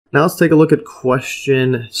Now let's take a look at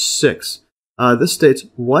question 6. This states,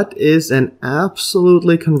 what is an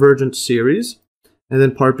absolutely convergent series? And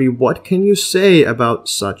then part B, what can you say about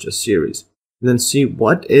such a series? And then C,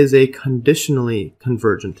 what is a conditionally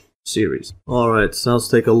convergent series? Alright, so let's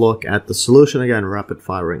take a look at the solution. Again, rapid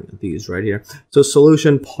firing these right here. So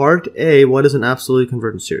solution part A, what is an absolutely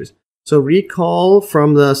convergent series? So recall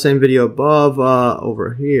from the same video above,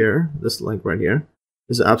 over here, this link right here,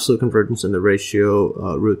 is absolute convergence in the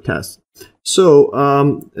ratio root test. So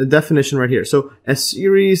a definition right here. So a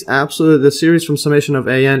series, the series from summation of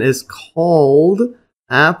an is called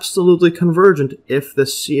absolutely convergent if the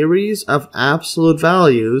series of absolute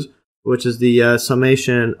values, which is the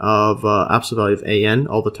summation of absolute value of an,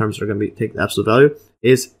 all the terms are going to be take the absolute value,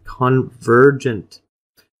 is convergent.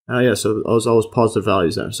 Yeah, so there's always positive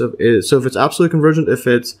values there. So if it's absolutely convergent, if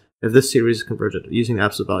this series is convergent using the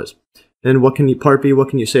absolute values. Then what can you, part B, what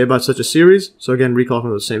can you say about such a series? So again, recall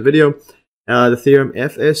from the same video. The theorem,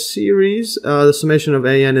 if a series, the summation of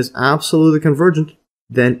an is absolutely convergent,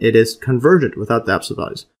 then it is convergent without the absolute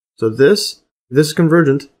values. So this is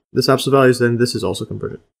convergent, this absolute values, then this is also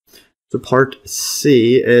convergent. So part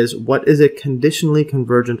C is, what is a conditionally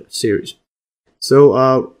convergent series?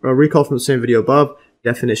 So recall from the same video above,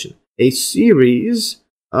 definition. A series,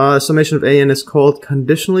 summation of an is called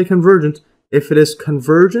conditionally convergent if it is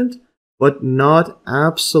convergent but not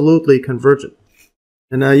absolutely convergent.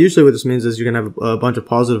 And usually what this means is you're going to have a bunch of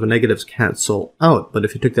positive and negatives cancel out. But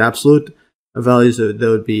if you took the absolute values, they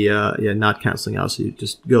would be not canceling out. So you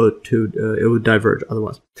just go to, it would diverge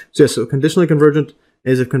otherwise. So yeah, so conditionally convergent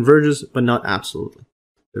is if converges but not absolutely.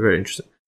 They're very interesting.